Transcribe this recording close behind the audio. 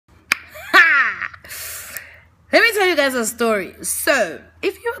guys a story. So,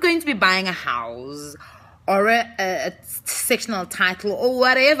 if you're going to be buying a house or a sectional title or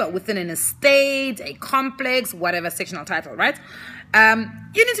whatever within an estate, a complex, whatever sectional title, right?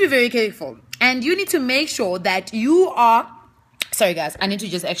 You need to be very careful, and you need to make sure that you are. Sorry, guys, I need to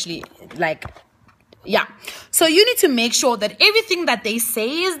just actually So you need to make sure that everything that they say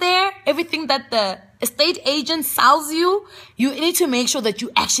is there, everything that the estate agent sells you, you need to make sure that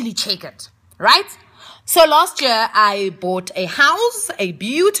you actually check it, right? So last year I bought a house, a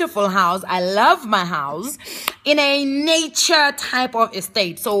beautiful house. I love my house in a nature type of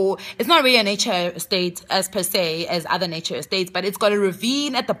estate. So it's not really a nature estate as per se as other nature estates, but it's got a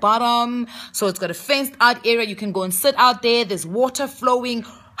ravine at the bottom. So it's got a fenced out area. You can go and sit out there. There's water flowing.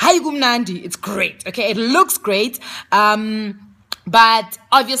 Hi Gumnandi, it's great. Okay, it looks great. But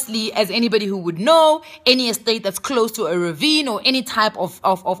obviously, as anybody who would know, any estate that's close to a ravine or any type of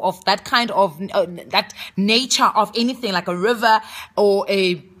that kind of that nature of anything like a river or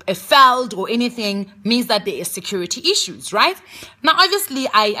a feld or anything means that there is security issues, right? Now, obviously,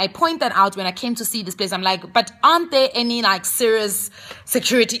 I point that out when I came to see this place. I'm like, but aren't there any like serious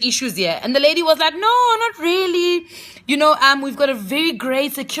security issues here? And the lady was like, no, not really. You know, we've got a very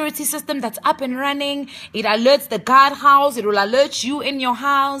great security system that's up and running. It alerts the guardhouse. It will alert you in your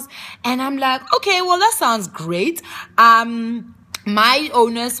house. And I'm like, okay, well, that sounds great. My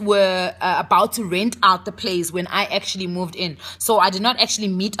owners were about to rent out the place when I actually moved in. So I did not actually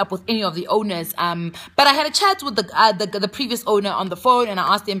meet up with any of the owners. But I had a chat with the previous owner on the phone, and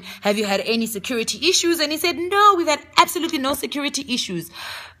I asked him, have you had any security issues? And he said, no, we've had absolutely no security issues.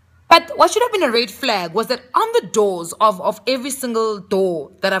 But what should have been a red flag was that on the doors of every single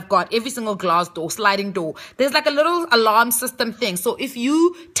door that I've got, every single glass door, sliding door, there's like a little alarm system thing. So if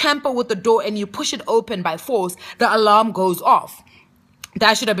you tamper with the door and you push it open by force, the alarm goes off.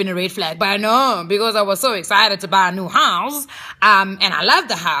 That should have been a red flag. But no, because I was so excited to buy a new house, and I love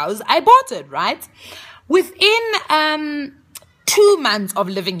the house, I bought it, right? Within 2 months of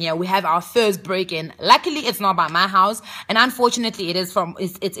living here, we have our first break-in. Luckily, it's not by my house, and unfortunately, it is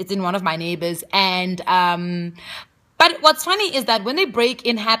it's in one of my neighbors. And but what's funny is that when they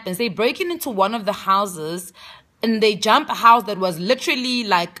break-in happens, they break into one of the houses, and they jump a house that was literally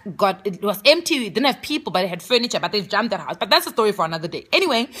like it was empty. It didn't have people, but it had furniture. But they've jumped that house. But that's a story for another day.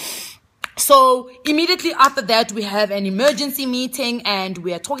 Anyway. So immediately after that, we have an emergency meeting, and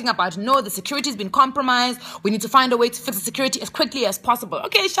we are talking about, no, the security has been compromised. We need to find a way to fix the security as quickly as possible.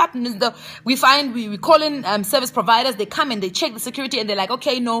 Okay, sharp. We call in service providers. They come and they check the security, and they're like,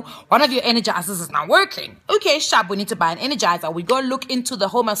 okay, no, one of your energizers is not working. Okay, sharp. We need to buy an energizer. We go look into the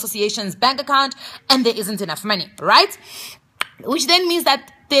home association's bank account, and there isn't enough money, right? Which then means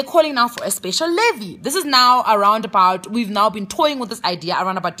that they're calling now for a special levy. This is now around about, we've now been toying with this idea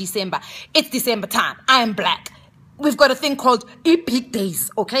around about December. It's December time. I am black. We've got a thing called big days,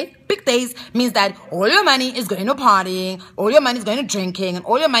 okay? Big days means that all your money is going to partying, all your money is going to drinking, and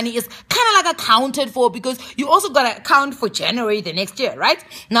all your money is kind of like accounted for, because you also got to account for January the next year, right?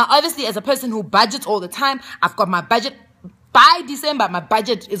 Now, obviously, as a person who budgets all the time, I've got my budget. By December, my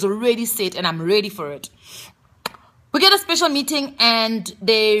budget is already set, and I'm ready for it. We get a special meeting, and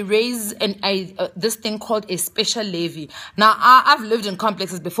they raise this thing called a special levy. Now, I've lived in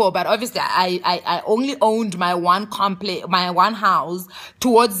complexes before, but obviously I only owned my one house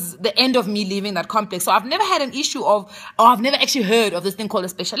towards the end of me leaving that complex. So I've never had an issue I've never actually heard of this thing called a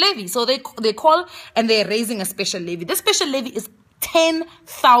special levy. So they call, and they're raising a special levy. This special levy is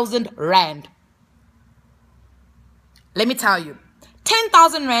 10,000 Rand. Let me tell you,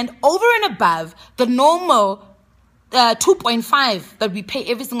 10,000 Rand over and above the normal 2.5 that we pay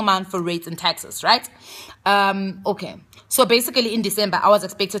every single month for rates and taxes, right? Okay. So basically in December, I was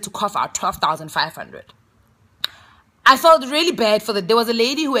expected to cough out 12,500. I felt really bad there was a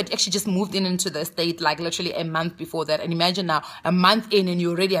lady who had actually just moved into the estate like literally a month before that. And imagine now, a month in, and you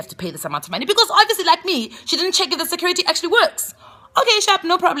already have to pay this amount of money, because obviously, like me, she didn't check if the security actually works. Okay, sharp,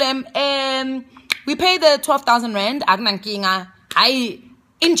 no problem. We pay the 12,000 Rand.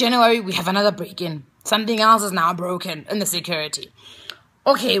 In January, we have another break-in. Something else is now broken in the security.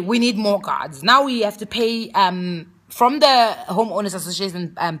 Okay, we need more guards. Now we have to pay from the homeowners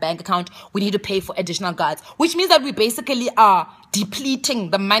association bank account. We need to pay for additional guards, which means that we basically are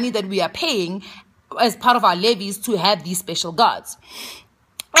depleting the money that we are paying as part of our levies to have these special guards.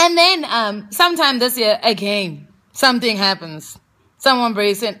 And then sometime this year, again, something happens. Someone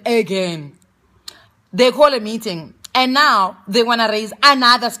breaks in again. They call a meeting, and now they want to raise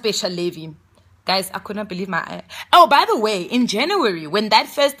another special levy. Guys, I could not believe my eye. Oh, by the way, in January, when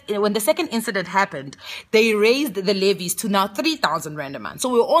the second incident happened, they raised the levies to now 3,000 Rand a month. So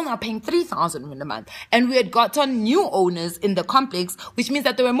we were all now paying 3,000 Rand a month. And we had gotten new owners in the complex, which means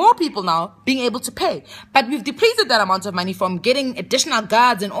that there were more people now being able to pay. But we've depleted that amount of money from getting additional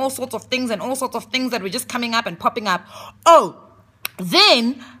guards and all sorts of things that were just coming up and popping up. Oh,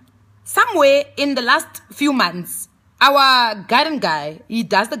 then somewhere in the last few months, our garden guy, he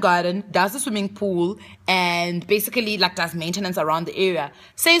does the garden, does the swimming pool, and basically like does maintenance around the area.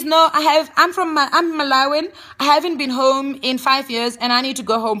 Says, no, I'm Malawian. I haven't been home in 5 years and I need to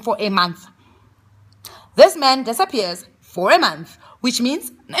go home for a month. This man disappears for a month, which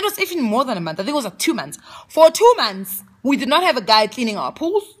means it was even more than a month. I think it was like 2 months. For 2 months, we did not have a guy cleaning our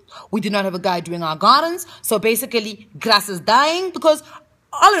pools. We did not have a guy doing our gardens. So basically, grass is dying because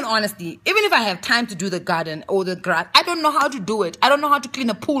all in honesty, even if I have time to do the garden or the grass, I don't know how to do it. I don't know how to clean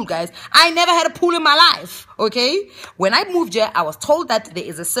a pool, guys. I never had a pool in my life, okay? When I moved here, I was told that there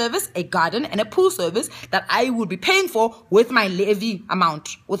is a service, a garden and a pool service that I would be paying for with my levy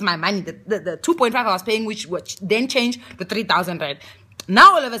amount, with my money, the 2.5 I was paying, which then changed to 3,000 Rand.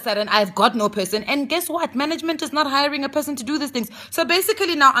 Now, all of a sudden, I've got no person. And guess what? Management is not hiring a person to do these things. So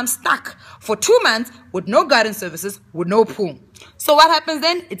basically, now I'm stuck for 2 months with no garden services, with no pool. So what happens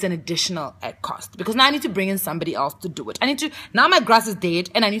then? It's an additional cost. Because now I need to bring in somebody else to do it. Now my grass is dead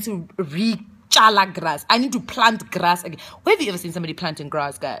and I need to rechala grass. I need to plant grass again. Where have you ever seen somebody planting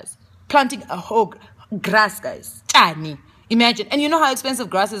grass, guys? Planting a whole grass, guys. Chani. Imagine. And you know how expensive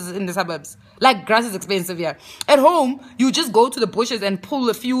grass is in the suburbs? Like, grass is expensive here. At home, you just go to the bushes and pull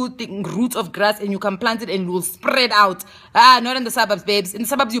a few roots of grass and you can plant it and it will spread out. Not in the suburbs, babes. In the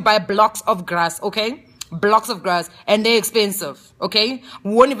suburbs, you buy blocks of grass, okay? Blocks of grass. And they're expensive, okay?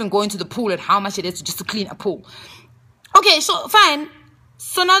 We won't even go into the pool at how much it is just to clean a pool. Okay, so fine.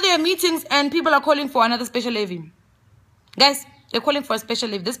 So now there are meetings and people are calling for another special levy. Guys, they're calling for a special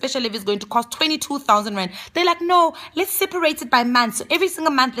levy. This special levy is going to cost 22,000 Rand. They're like, no, let's separate it by month. So every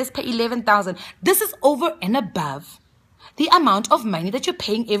single month, let's pay 11,000. This is over and above the amount of money that you're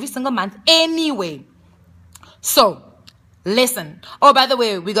paying every single month anyway. So, listen. Oh, by the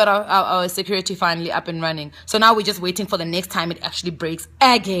way, we got our security finally up and running. So now we're just waiting for the next time it actually breaks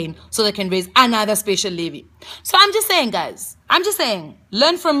again so they can raise another special levy. So I'm just saying, guys,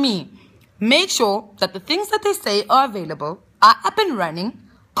 learn from me. Make sure that the things that they say are available are up and running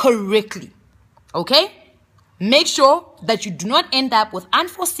correctly, okay? Make sure that you do not end up with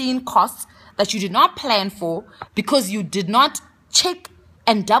unforeseen costs that you did not plan for because you did not check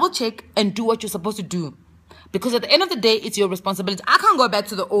and double check and do what you're supposed to do. Because at the end of the day, it's your responsibility. I can't go back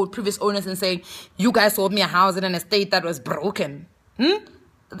to the previous owners and say, you guys sold me a house in an estate that was broken.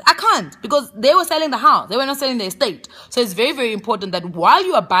 I can't, because they were selling the house. They were not selling the estate. So it's very, very important that while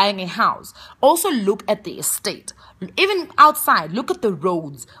you are buying a house, also look at the estate. Even outside, look at the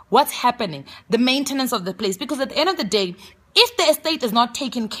roads, what's happening, the maintenance of the place. Because at the end of the day, if the estate is not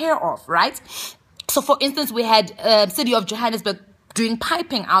taken care of, right? So for instance, we had City of Johannesburg doing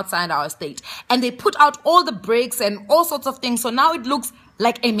piping outside our estate. And they put out all the breaks and all sorts of things. So now it looks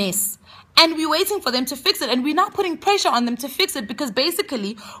like a mess. And we're waiting for them to fix it. And we're now putting pressure on them to fix it because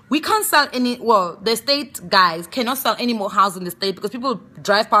basically we can't sell the estate guys cannot sell any more houses in the state because people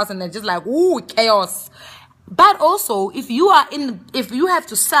drive past and they're just like, ooh, chaos. But also, if you have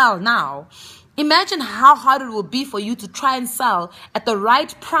to sell now, imagine how hard it will be for you to try and sell at the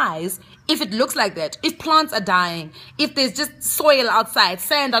right price if it looks like that. If plants are dying, if there's just soil outside,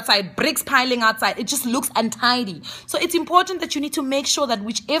 sand outside, bricks piling outside, it just looks untidy. So it's important that you need to make sure that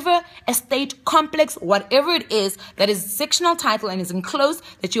whichever estate complex, whatever it is, that is sectional title and is enclosed,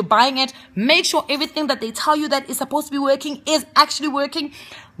 that you're buying it, make sure everything that they tell you that is supposed to be working is actually working.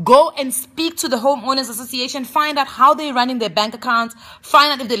 Go and speak to the homeowners association, find out how they're running their bank accounts,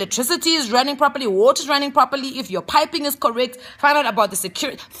 find out if the electricity is running properly, water is running properly, if your piping is correct, find out about the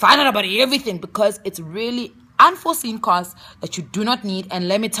security, find out about everything, because it's really unforeseen costs that you do not need. And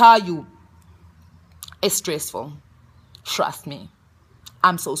let me tell you, it's stressful. Trust me,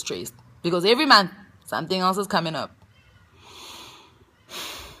 I'm so stressed because every month something else is coming up.